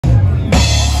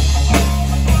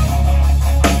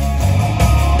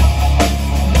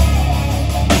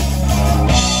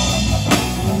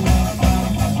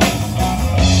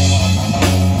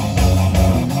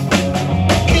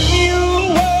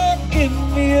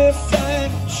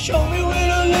Show me where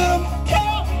to look,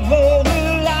 tell me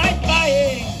where light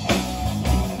fire.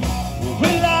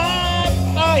 Where light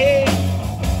fire.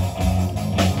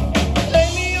 Lay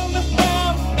me on the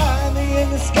ground, lie me in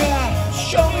the sky.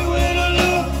 Show me where to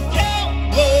look, tell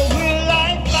me where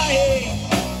light fire.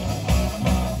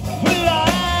 Where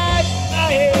light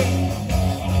fire.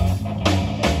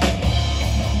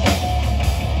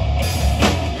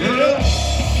 Yeah.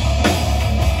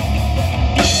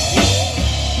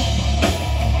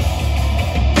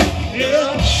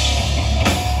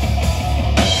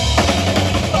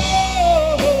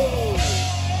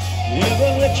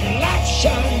 Let your light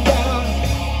shine down.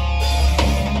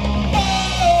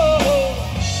 Oh,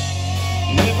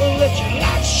 never let your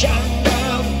light shine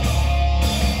down.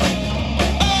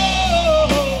 Oh,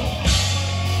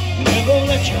 never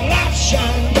let your light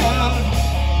shine down.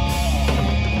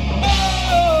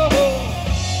 Oh,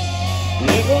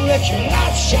 never let your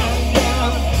light shine down.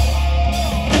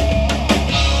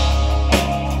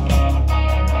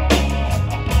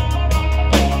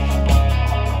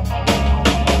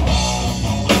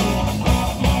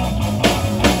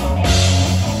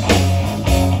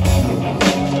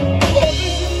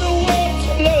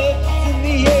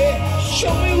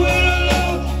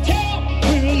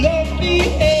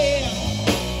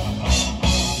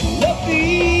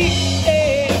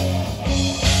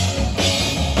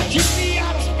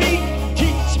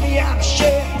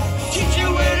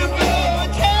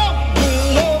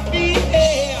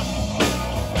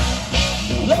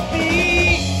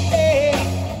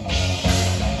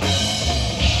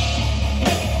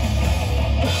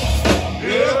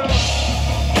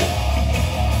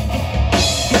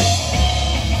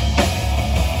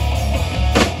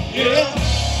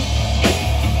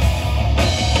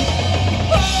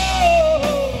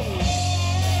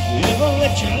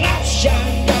 Let your light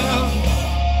shine down.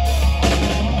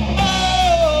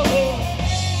 Oh,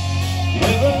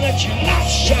 never let your light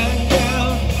shine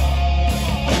down.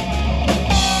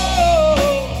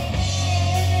 Oh,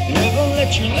 never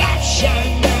let your light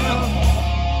shine down.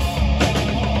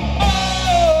 Oh,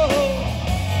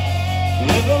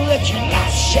 never let your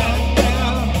light shine down.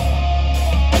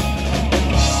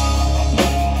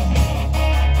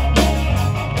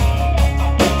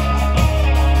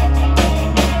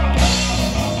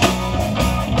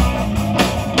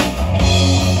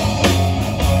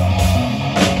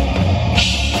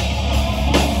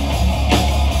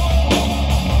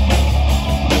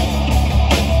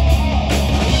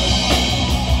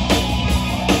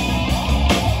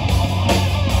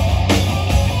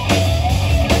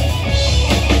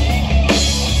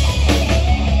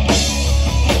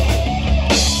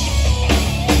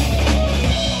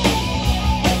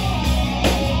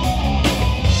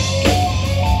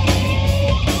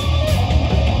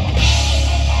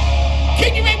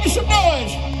 Can you make me some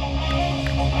noise?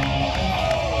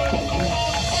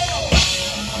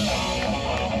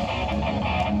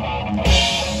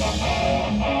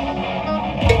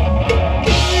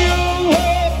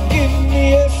 Give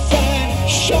me a sign.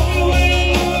 Show me where to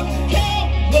look. Tell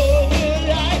me where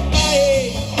light fire.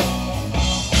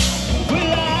 Where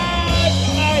light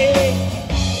fire.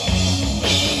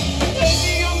 Lay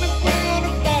me on the ground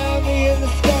and fly me in the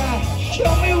sky.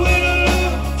 Show me where to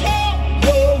look. Tell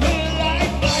me where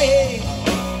light fire.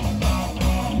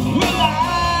 Where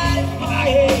light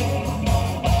fire.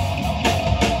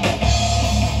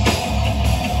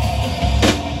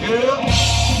 Yeah.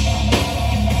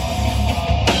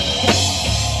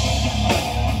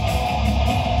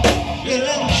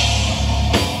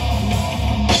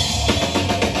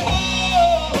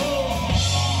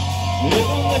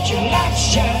 Never let your light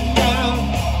shine down.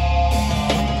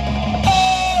 Oh,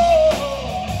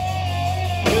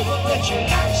 never let your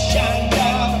light shine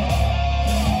down.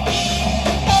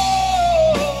 Oh,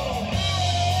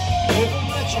 never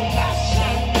let your light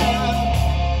shine down.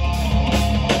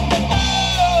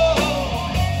 Oh,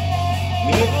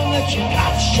 never let your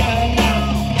light shine down.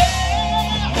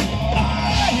 Yeah,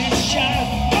 light shine,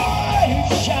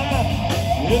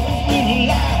 never let the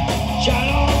light shine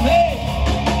on me.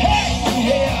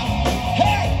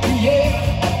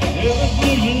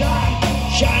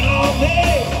 Shine on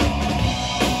me.